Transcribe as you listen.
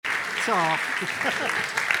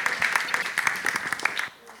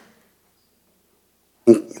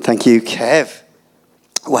Thank you, Kev.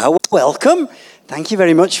 Well, welcome. Thank you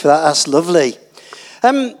very much for that. That's lovely.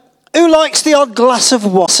 Who likes the odd glass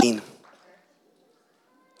of wine?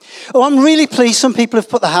 Oh, I'm really pleased some people have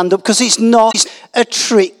put their hand up because it's not a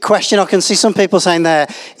trick question. I can see some people saying there,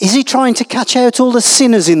 is he trying to catch out all the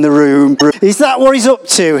sinners in the room? Is that what he's up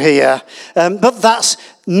to here? But that's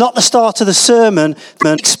not the start of the sermon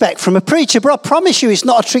I expect from a preacher. But I promise you it's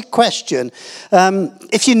not a trick question.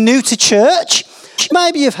 If you're new to church,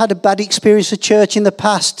 maybe you've had a bad experience with church in the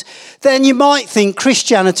past, then you might think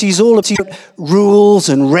Christianity is all about rules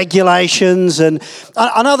and regulations. And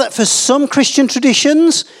I know that for some Christian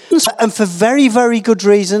traditions, and for very, very good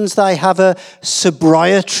reasons, they have a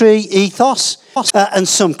sobriety ethos. And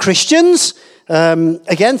some Christians,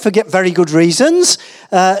 again, for very good reasons,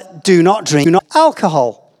 do not drink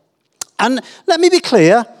alcohol. And let me be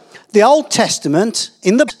clear, the Old Testament,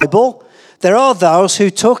 in the Bible, there are those who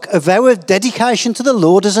took a vow of dedication to the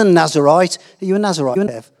Lord as a Nazirite. Are you a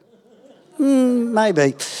Nazirite?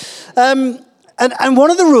 Maybe. And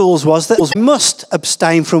one of the rules was that we must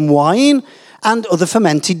abstain from wine and other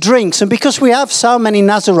fermented drinks. And because we have so many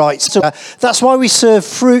Nazirites, that's why we serve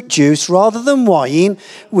fruit juice rather than wine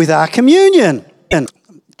with our communion.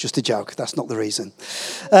 Just a joke. That's not the reason.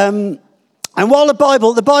 And while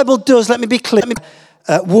the Bible does, let me be clear,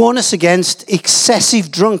 warn us against excessive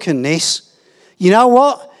drunkenness. You know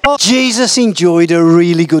what? Jesus enjoyed a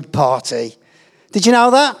really good party. Did you know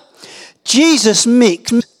that? Jesus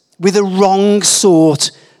mixed with the wrong sort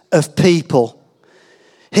of people.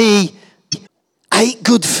 He ate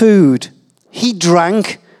good food. He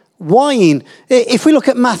drank wine. If we look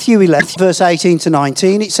at Matthew 11, verse 18 to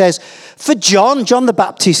 19, it says, for John the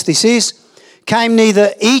Baptist this is, came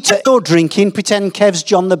neither eating nor drinking, pretend Kev's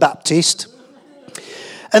John the Baptist,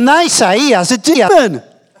 and they say he has a demon.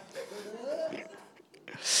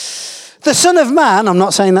 The Son of Man, I'm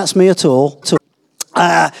not saying that's me at all,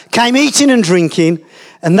 came eating and drinking,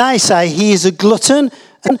 and they say he is a glutton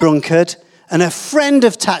and drunkard and a friend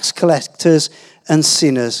of tax collectors and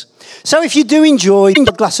sinners. So if you do enjoy a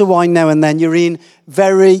glass of wine now and then, you're in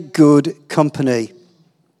very good company.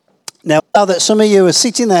 Now that some of you are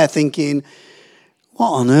sitting there thinking,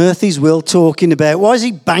 what on earth is Will talking about? Why is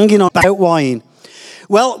he banging on about wine?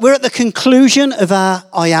 Well, we're at the conclusion of our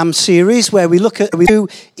I Am series where we look at who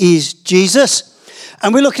is Jesus.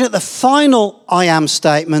 And we're looking at the final I Am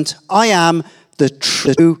statement, I am the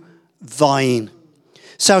true vine.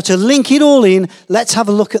 So to link it all in, let's have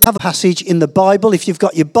a look at the passage in the Bible. If you've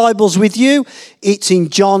got your Bibles with you, it's in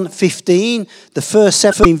John 15, the first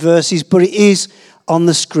 17 verses, but it is on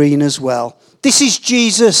the screen as well. This is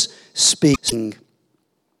Jesus speaking.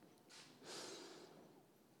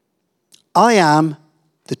 I am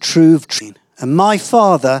the true vine, and my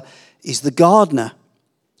Father is the gardener.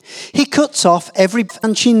 He cuts off every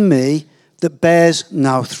branch in me that bears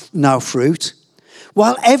no fruit,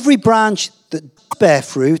 while every branch that bears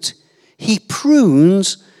fruit, he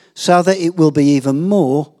prunes so that it will be even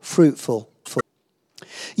more fruitful.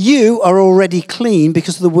 You are already clean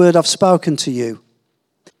because of the word I've spoken to you.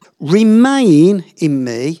 Remain in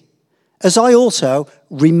me, as I also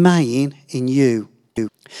remain in you.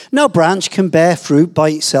 No branch can bear fruit by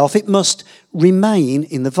itself. It must remain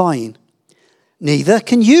in the vine. Neither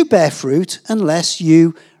can you bear fruit unless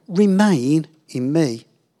you remain in me.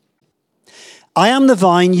 I am the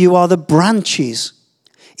vine, you are the branches.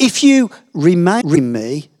 If you remain in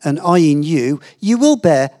me and I in you, you will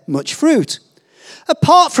bear much fruit.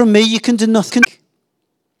 Apart from me, you can do nothing.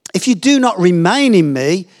 If you do not remain in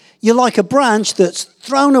me, you're like a branch that's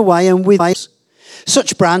thrown away and withers.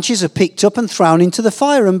 Such branches are picked up and thrown into the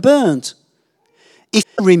fire and burnt. If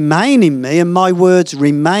you remain in me and my words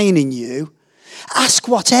remain in you, ask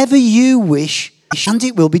whatever you wish and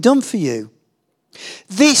it will be done for you.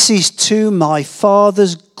 This is to my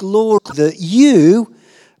Father's glory that you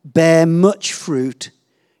bear much fruit,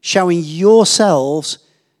 showing yourselves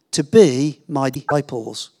to be my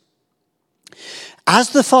disciples.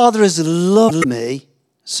 As the Father has loved me,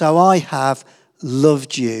 so I have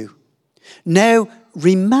loved you. Now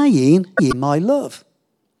remain in my love.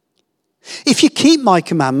 If you keep my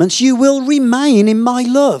commandments, you will remain in my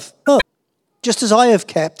love, just as I have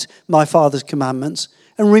kept my Father's commandments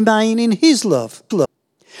and remain in his love.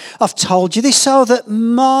 I've told you this so that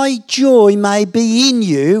my joy may be in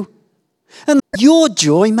you and your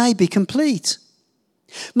joy may be complete.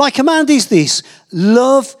 My command is this: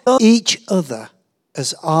 love each other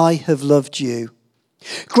as I have loved you.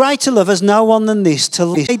 Greater love has no one than this, to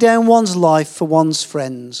lay down one's life for one's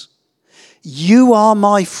friends. You are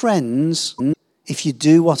my friends if you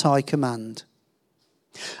do what I command.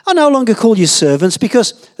 I no longer call you servants,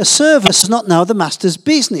 because a servant does not know the master's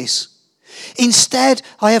business. Instead,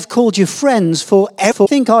 I have called you friends, for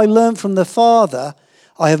everything I learned from the Father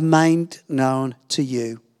I have made known to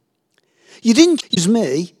you. You didn't choose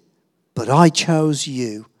me, but I chose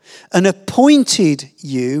you and appointed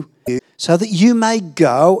you so that you may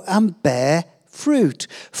go and bear fruit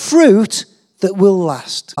that will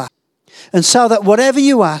last. And so that whatever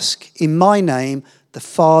you ask in my name, the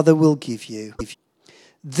Father will give you.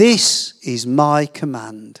 This is my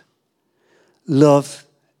command. Love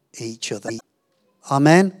each other.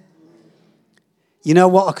 Amen. You know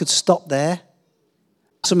what? I could stop there.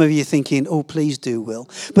 Some of you are thinking, oh, please do, Will.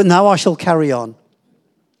 But now I shall carry on.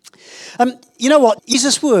 You know what?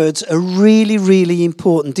 Jesus' words are really, really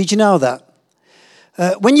important. Did you know that?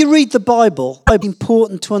 When you read the Bible, it's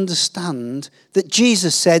important to understand that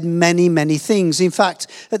Jesus said many, many things. In fact,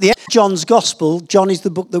 at the end of John's Gospel, John is the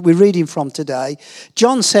book that we're reading from today,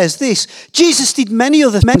 John says this: Jesus did many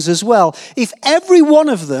other things as well. If every one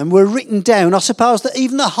of them were written down, I suppose that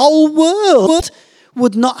even the whole world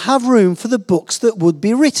would not have room for the books that would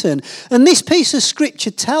be written. And this piece of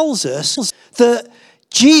scripture tells us that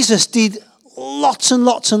Jesus did lots and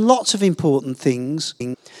lots and lots of important things.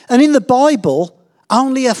 And in the Bible,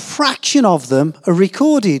 only a fraction of them are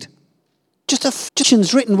recorded. Just a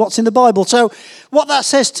fraction's written what's in the Bible. So what that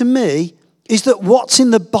says to me is that what's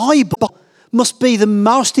in the Bible must be the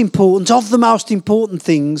most important of the most important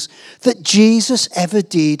things that Jesus ever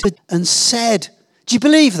did and said. Do you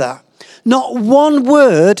believe that? Not one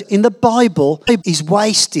word in the Bible is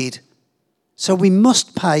wasted. So we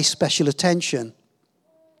must pay special attention.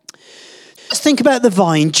 Let's think about the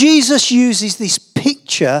vine. Jesus uses this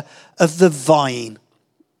picture of the vine.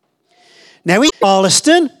 Now in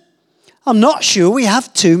Charleston, I'm not sure we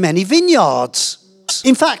have too many vineyards.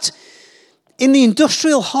 In fact, in the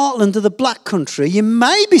industrial heartland of the Black Country, you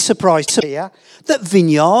may be surprised to hear that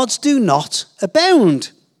vineyards do not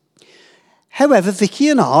abound. However, Vicky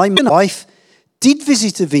and I, my wife, did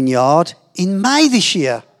visit a vineyard in May this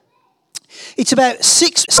year. It's about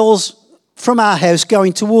 6 miles from our house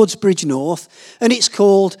going towards Bridgnorth, and it's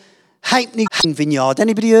called Hapney Green Vineyard.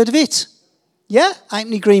 Anybody heard of it? Yeah,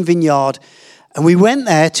 Hapney Green Vineyard. And we went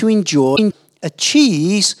there to enjoy a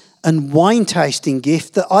cheese and wine tasting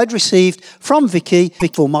gift that I'd received from Vicky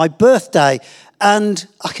for my birthday. And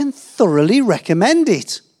I can thoroughly recommend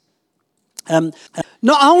it.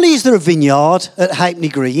 Not only is there a vineyard at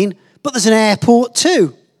Hapney Green, but there's an airport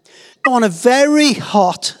too. On a very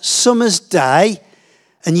hot summer's day,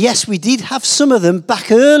 and yes, we did have some of them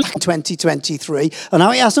back early in 2023. I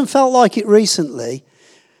know it hasn't felt like it recently.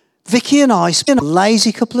 Vicky and I spent a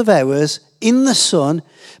lazy couple of hours in the sun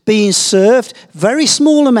being served very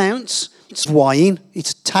small amounts. It's wine,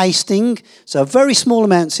 it's tasting, so very small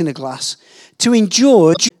amounts in a glass, to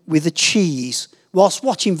enjoy with a cheese whilst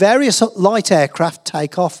watching various light aircraft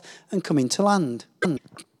take off and come into land.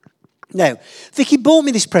 Now, Vicky bought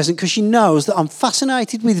me this present because she knows that I'm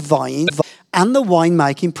fascinated with vine and the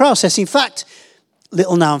winemaking process. In fact,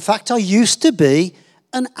 little known fact, I used to be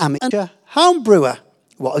an amateur home brewer.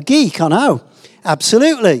 What a geek, I know.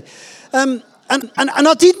 Absolutely. And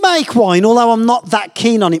I did make wine, although I'm not that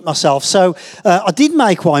keen on it myself. So I did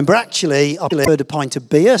make wine, but actually I preferred a pint of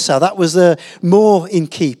beer, so that was more in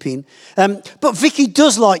keeping. But Vicky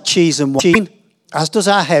does like cheese and wine, as does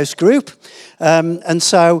our house group. And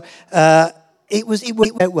so it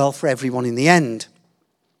went out well for everyone in the end.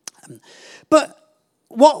 But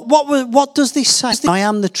what does this say? I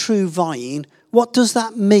am the true vine. What does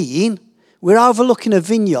that mean? We're overlooking a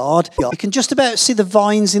vineyard. You can just about see the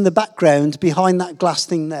vines in the background behind that glass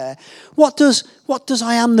thing there. What does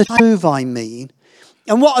I am the true vine mean?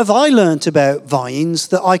 And what have I learnt about vines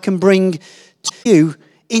that I can bring to you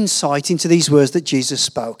insight into these words that Jesus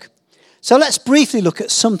spoke? So let's briefly look at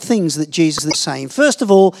some things that Jesus is saying. First of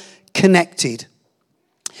all, connected.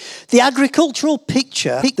 The agricultural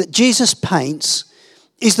picture that Jesus paints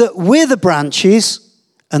is that we're the branches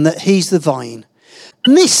and that he's the vine.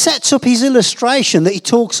 And this sets up his illustration that he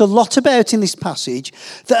talks a lot about in this passage,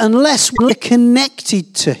 that unless we're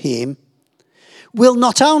connected to him, we'll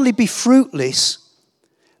not only be fruitless,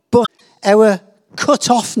 but our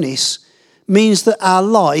cut-offness means that our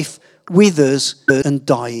life withers and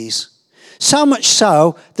dies. So much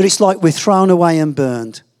so that it's like we're thrown away and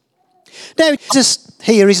burned. Now, Jesus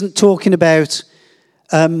here isn't talking about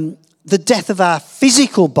the death of our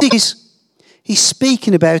physical bodies. He's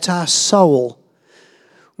speaking about our soul.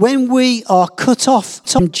 When we are cut off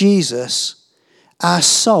from Jesus, our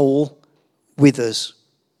soul withers.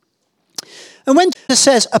 And when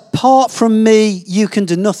says, apart from me, you can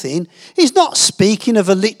do nothing, he's not speaking of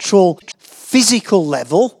a literal physical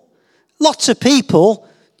level. Lots of people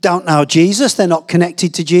don't know Jesus, they're not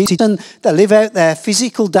connected to Jesus, and they live out their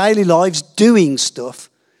physical daily lives doing stuff.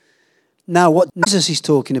 Now, what Jesus is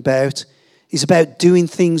talking about is about doing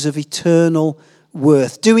things of eternal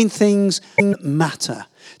worth, doing things that matter,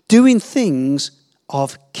 doing things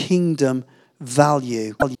of kingdom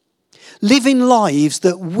value, living lives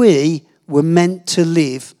that we were meant to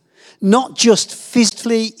live, not just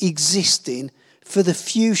physically existing for the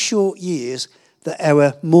few short years that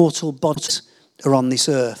our mortal bodies are on this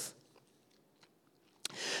earth.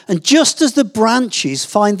 And just as the branches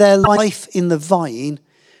find their life in the vine,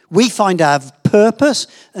 we find our purpose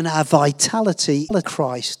and our vitality in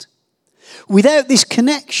Christ. Without this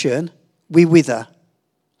connection, we wither.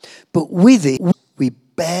 But with it, we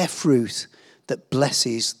bear fruit that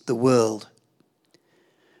blesses the world.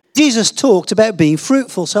 Jesus talked about being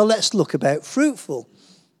fruitful, so let's look about fruitful.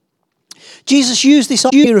 Jesus used this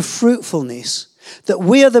idea of fruitfulness, that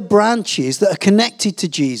we are the branches that are connected to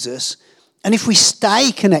Jesus, and if we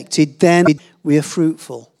stay connected, then we are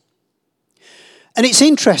fruitful. And it's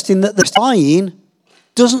interesting that the vine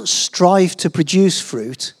doesn't strive to produce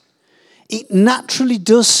fruit. It naturally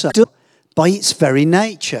does so by its very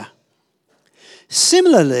nature.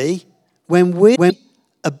 Similarly, when we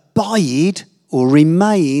abide or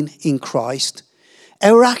remain in Christ,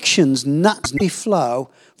 our actions naturally flow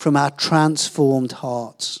from our transformed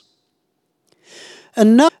hearts.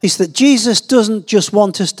 And notice that Jesus doesn't just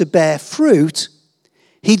want us to bear fruit,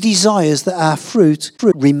 he desires that our fruit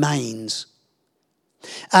remains.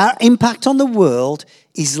 Our impact on the world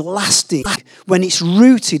is lasting when it's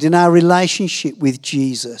rooted in our relationship with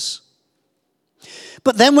Jesus.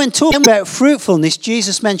 But then when talking about fruitfulness,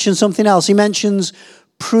 Jesus mentions something else. He mentions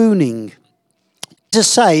pruning. Jesus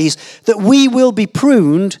says that we will be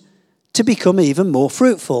pruned to become even more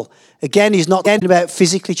fruitful. Again, he's not talking about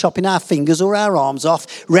physically chopping our fingers or our arms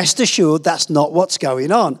off. Rest assured, that's not what's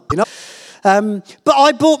going on. But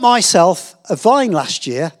I bought myself a vine last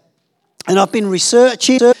year, and I've been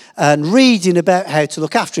researching and reading about how to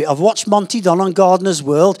look after it. I've watched Monty Don on Gardener's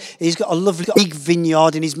World. He's got a lovely big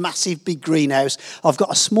vineyard in his massive big greenhouse. I've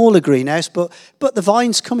got a smaller greenhouse, but the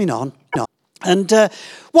vine's coming on. And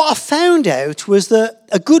what I found out was that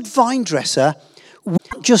a good vine dresser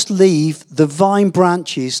won't just leave the vine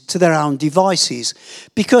branches to their own devices,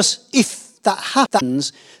 because if that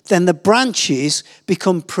happens, then the branches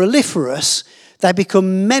become proliferous. They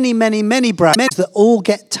become many, many, many branches that all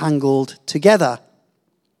get tangled together.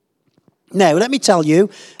 Now, let me tell you,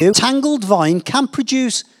 a tangled vine can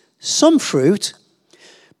produce some fruit,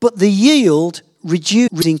 but the yield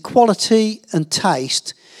reduces in quality and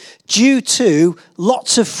taste due to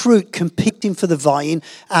lots of fruit competing for the vine,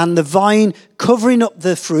 and the vine covering up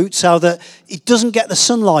the fruit so that it doesn't get the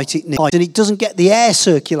sunlight it needs and it doesn't get the air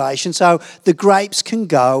circulation, so the grapes can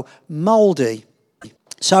go mouldy.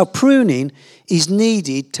 So pruning is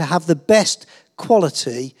needed to have the best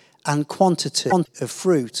quality and quantity of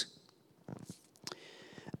fruit.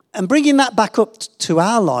 And bringing that back up to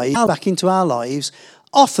our lives, back into our lives,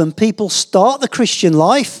 often people start the Christian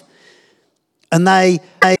life and they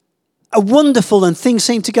are wonderful and things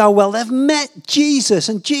seem to go well. They've met Jesus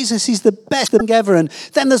and Jesus is the best thing ever. And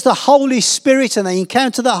then there's the Holy Spirit and they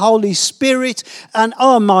encounter the Holy Spirit and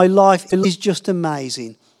oh, my life is just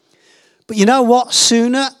amazing. But you know what?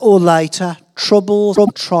 Sooner or later, troubles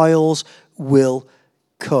or trials will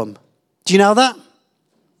come. Do you know that?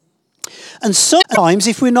 And sometimes,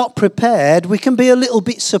 if we're not prepared, we can be a little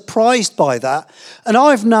bit surprised by that. And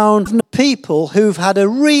I've known people who've had a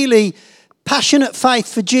really passionate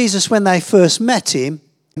faith for Jesus when they first met him,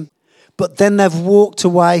 but then they've walked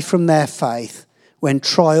away from their faith when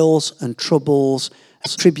trials and troubles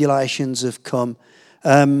and tribulations have come,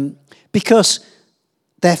 because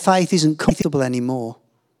their faith isn't comfortable anymore.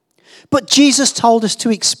 But Jesus told us to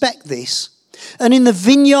expect this. And in the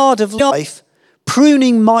vineyard of life,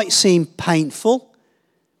 pruning might seem painful.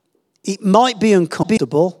 It might be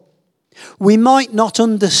uncomfortable. We might not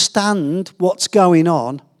understand what's going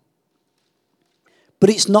on. But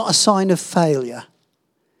it's not a sign of failure.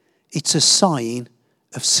 It's a sign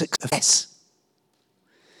of success.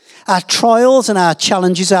 Our trials and our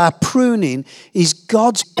challenges, our pruning, is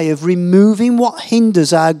God's way of removing what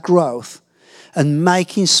hinders our growth and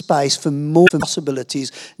making space for more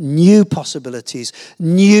possibilities, new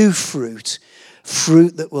fruit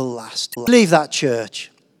that will last. Leave that,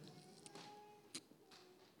 church.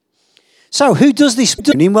 So who does this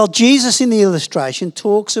pruning? Well, Jesus in the illustration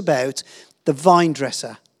talks about the vine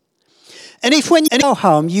dresser. And if when you go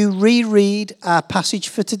home you reread our passage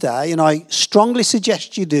for today, and I strongly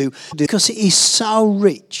suggest you do because it is so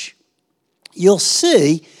rich, you'll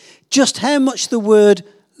see just how much the word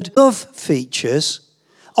love features,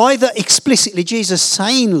 either explicitly Jesus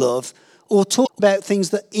saying love or talk about things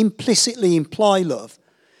that implicitly imply love,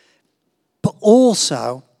 but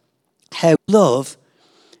also how love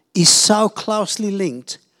is so closely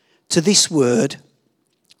linked to this word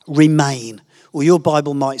remain, or your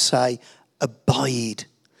Bible might say abide,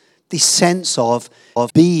 this sense of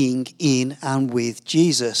being in and with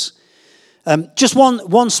Jesus. Just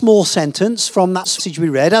one small sentence from that passage we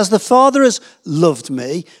read. As the Father has loved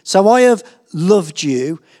me, so I have loved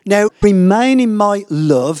you. Now remain in my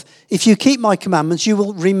love. If you keep my commandments, you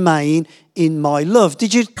will remain in my love.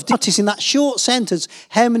 Did you notice in that short sentence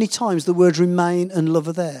how many times the words remain and love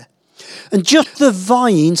are there? And just the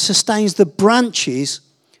vine sustains the branches,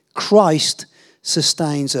 Christ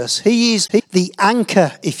sustains us. He is the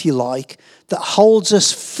anchor, if you like, that holds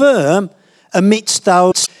us firm amidst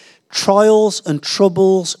those trials and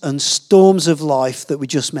troubles and storms of life that we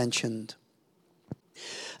just mentioned.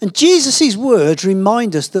 And Jesus' words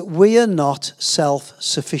remind us that we are not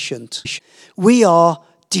self-sufficient. We are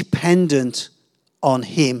dependent on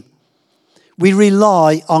him. We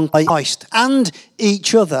rely on Christ and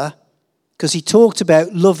each other, because he talked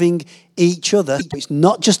about loving each other. It's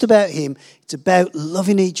not just about him, it's about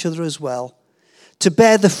loving each other as well, to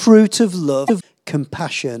bear the fruit of love,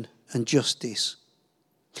 compassion and justice.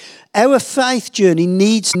 Our faith journey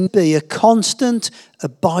needs to be a constant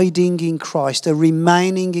abiding in Christ, a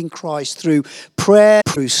remaining in Christ through prayer,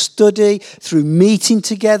 through study, through meeting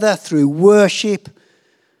together, through worship.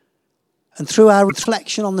 And through our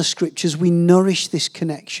reflection on the scriptures, we nourish this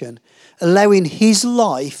connection, allowing his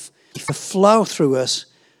life to flow through us.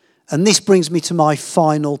 And this brings me to my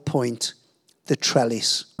final point, the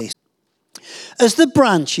trellis. As the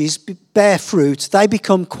branches bear fruit, they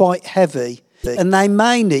become quite heavy and they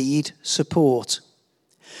may need support.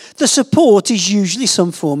 The support is usually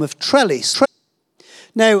some form of trellis.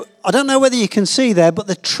 Now, I don't know whether you can see there, but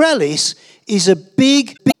the trellis is a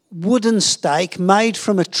big wooden stake made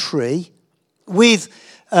from a tree with,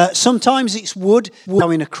 sometimes it's wood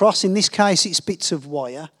going across. In this case, it's bits of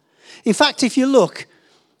wire. In fact, if you look,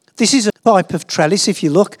 this is a type of trellis. If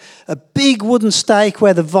you look, a big wooden stake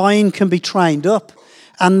where the vine can be trained up,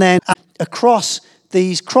 and then across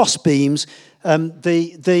these cross beams,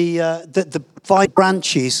 the vine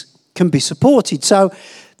branches can be supported. So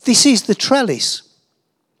this is the trellis.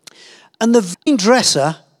 And the vine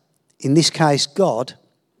dresser, in this case God,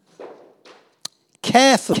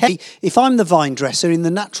 carefully, if I'm the vine dresser in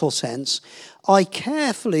the natural sense, I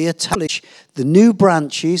carefully attach the new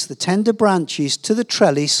branches, the tender branches, to the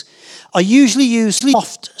trellis. I usually use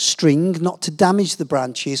soft string not to damage the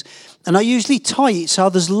branches, and I usually tie it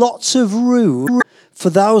so there's lots of room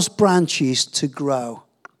for those branches to grow.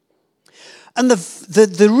 And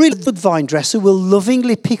the really good vine dresser will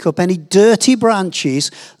lovingly pick up any dirty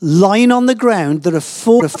branches lying on the ground that are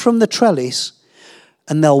fallen from the trellis,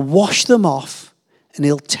 and they'll wash them off, and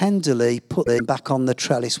he'll tenderly put them back on the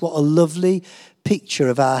trellis. What a lovely picture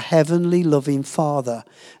of our heavenly loving Father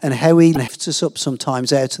and how he lifts us up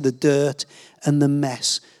sometimes out of the dirt and the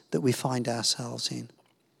mess that we find ourselves in.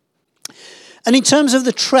 And in terms of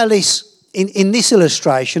the trellis in this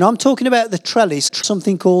illustration, I'm talking about the trellis,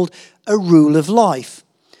 something called a rule of life.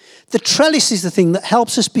 The trellis is the thing that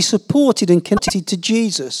helps us be supported and connected to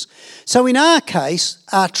Jesus. So in our case,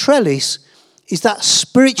 our trellis is that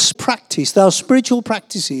spiritual practice, those spiritual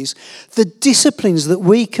practices, the disciplines that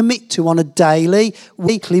we commit to on a daily,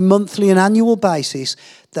 weekly, monthly and annual basis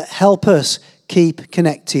that help us keep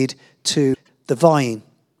connected to the vine.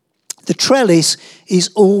 The trellis is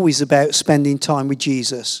always about spending time with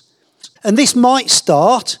Jesus. And this might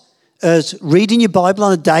start as reading your Bible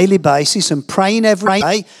on a daily basis and praying every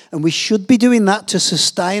day, and we should be doing that to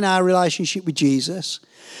sustain our relationship with Jesus.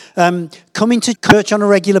 Coming to church on a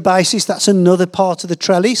regular basis, that's another part of the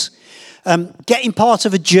trellis. Getting part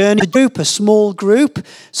of a journey group, a small group,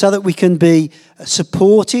 so that we can be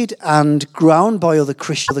supported and grown by other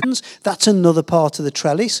Christians, that's another part of the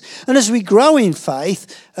trellis. And as we grow in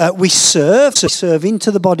faith, we serve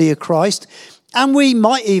into the body of Christ, and we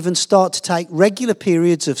might even start to take regular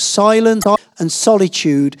periods of silence and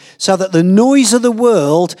solitude so that the noise of the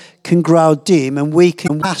world can grow dim and we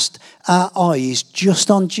can cast our eyes just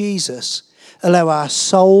on Jesus, allow our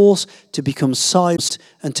souls to become silent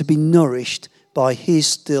and to be nourished by his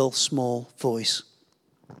still small voice.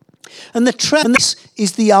 And the trellis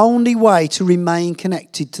is the only way to remain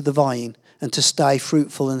connected to the vine and to stay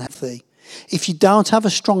fruitful and healthy. If you don't have a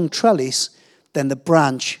strong trellis, then the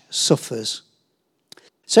branch suffers.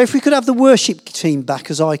 So if we could have the worship team back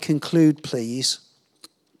as I conclude, please.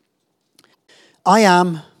 I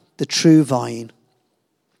am the true vine.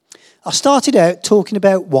 I started out talking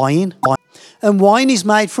about wine. And wine is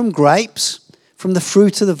made from grapes, from the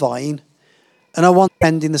fruit of the vine. And I want to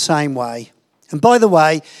end in the same way. And by the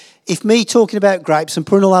way, if me talking about grapes and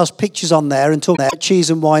putting all those pictures on there and talking about cheese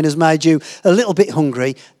and wine has made you a little bit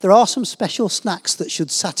hungry, there are some special snacks that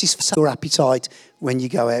should satisfy your appetite when you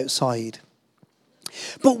go outside.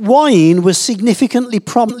 But wine was significantly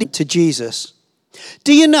prominent to Jesus.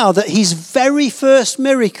 Do you know that his very first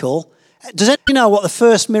miracle, does anyone know what the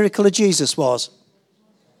first miracle of Jesus was?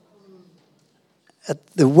 At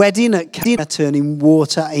the wedding at Cana, turning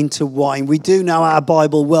water into wine. We do know our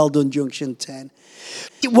Bible, well done, Junction 10.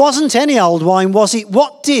 It wasn't any old wine, was it?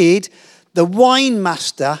 What did the wine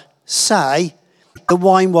master say the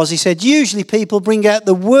wine was? He said, usually people bring out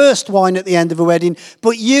the worst wine at the end of a wedding,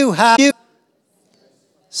 but you have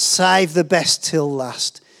saved the best till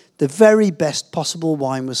last. The very best possible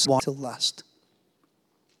wine was till last.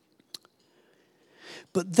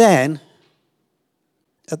 But then,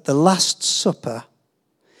 at the Last Supper,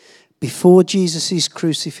 before Jesus'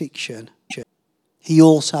 crucifixion, he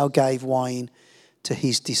also gave wine to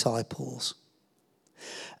his disciples.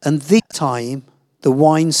 And this time, the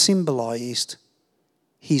wine symbolized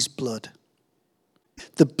his blood.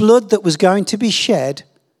 The blood that was going to be shed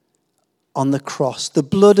on the cross, the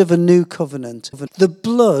blood of a new covenant, the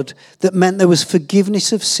blood that meant there was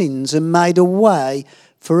forgiveness of sins and made a way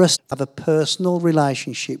for us to have a personal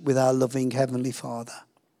relationship with our loving Heavenly Father.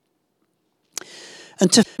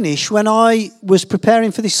 And to finish, when I was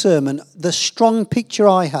preparing for this sermon, the strong picture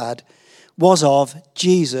I had was of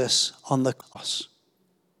Jesus on the cross.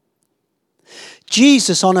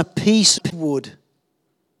 Jesus on a piece of wood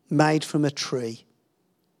made from a tree.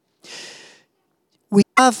 We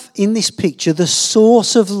have in this picture the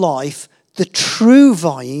source of life, the true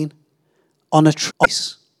vine on a tree.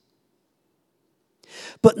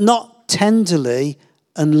 But not tenderly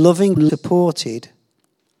and lovingly supported,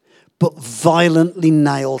 but violently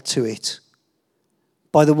nailed to it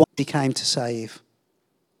by the one he came to save.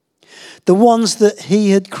 The ones that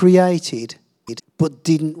he had created, but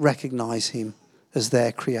didn't recognize him as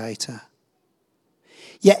their creator.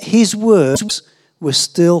 Yet his words were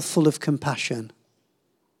still full of compassion.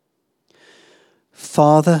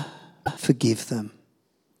 Father, forgive them,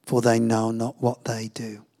 for they know not what they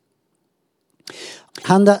do.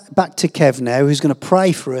 Hand that back to Kev now, who's going to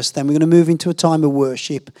pray for us. Then we're going to move into a time of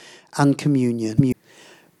worship and communion.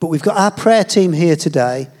 But we've got our prayer team here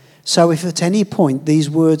today. So if at any point these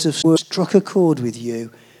words have struck a chord with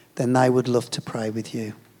you, then they would love to pray with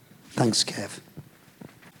you. Thanks, Kev.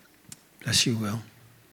 Bless you, Will.